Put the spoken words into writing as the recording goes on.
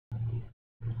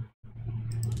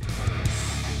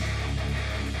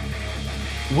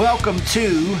Welcome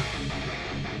to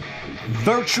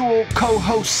Virtual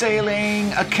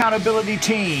Co-Wholesaling Accountability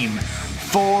Team.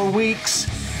 4 weeks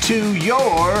to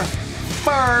your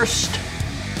first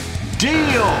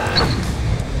deal.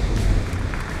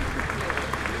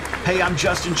 Hey, I'm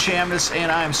Justin Chamness,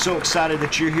 and I am so excited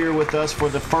that you're here with us for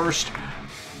the first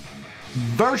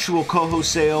Virtual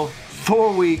Co-Wholesale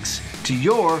 4 weeks to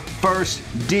your first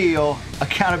deal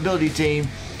accountability team.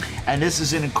 And this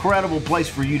is an incredible place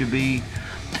for you to be.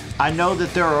 I know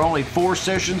that there are only 4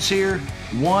 sessions here,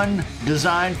 one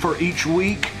designed for each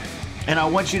week, and I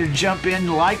want you to jump in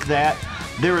like that.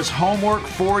 There is homework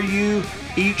for you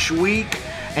each week,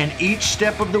 and each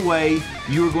step of the way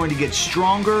you are going to get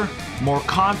stronger, more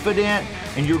confident,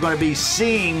 and you're going to be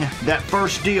seeing that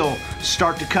first deal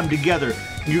start to come together.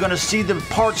 You're going to see the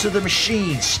parts of the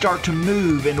machine start to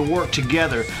move and to work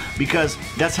together, because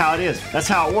that's how it is. That's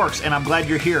how it works, and I'm glad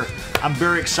you're here. I'm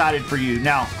very excited for you.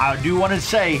 Now, I do want to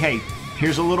say, hey,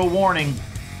 here's a little warning.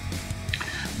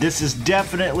 This is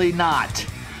definitely not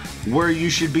where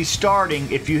you should be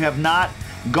starting if you have not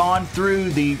gone through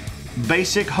the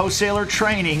basic wholesaler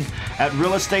training at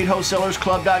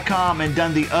realestatewholesalersclub.com and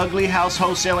done the ugly house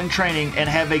wholesaling training and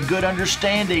have a good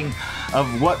understanding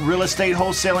of what real estate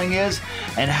wholesaling is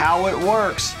and how it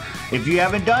works. If you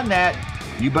haven't done that,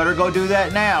 you better go do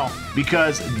that now,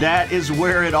 because that is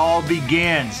where it all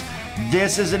begins.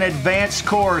 This is an advanced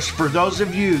course for those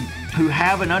of you who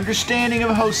have an understanding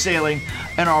of wholesaling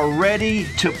and are ready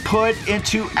to put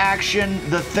into action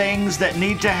the things that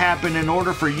need to happen in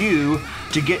order for you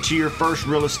to get to your first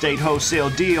real estate wholesale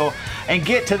deal and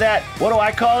get to that, what do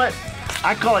I call it?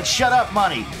 I call it shut up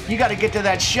money. You got to get to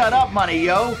that shut up money,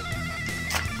 yo.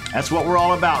 That's what we're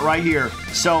all about right here.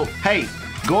 So, hey,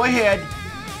 go ahead,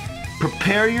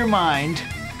 prepare your mind,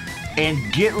 and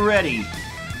get ready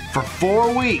for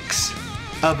 4 weeks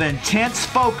of intense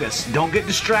focus. Don't get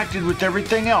distracted with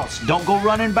everything else. Don't go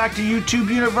running back to YouTube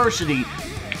University.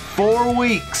 4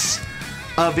 weeks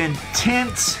of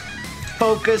intense,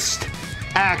 focused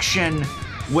action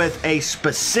with a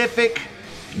specific,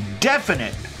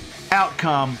 definite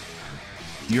outcome.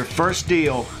 Your first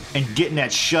deal and getting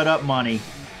that shut up money.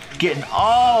 Getting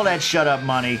all that shut up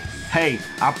money. Hey,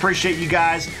 I appreciate you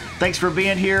guys. Thanks for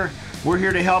being here. We're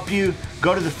here to help you.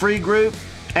 Go to the free group.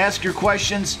 Ask your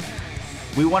questions.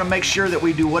 We want to make sure that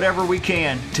we do whatever we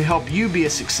can to help you be a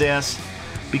success,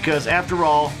 because after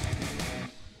all,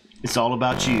 it's all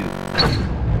about you.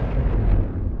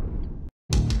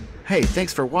 Hey,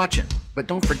 thanks for watching, but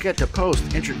don't forget to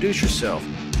post, introduce yourself,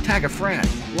 tag a friend,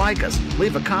 like us,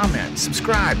 leave a comment,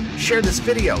 subscribe, share this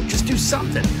video. Just do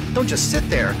something. Don't just sit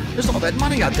there. There's all that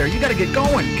money out there. You got to get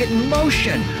going, get in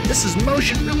motion. This is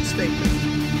motion real estate.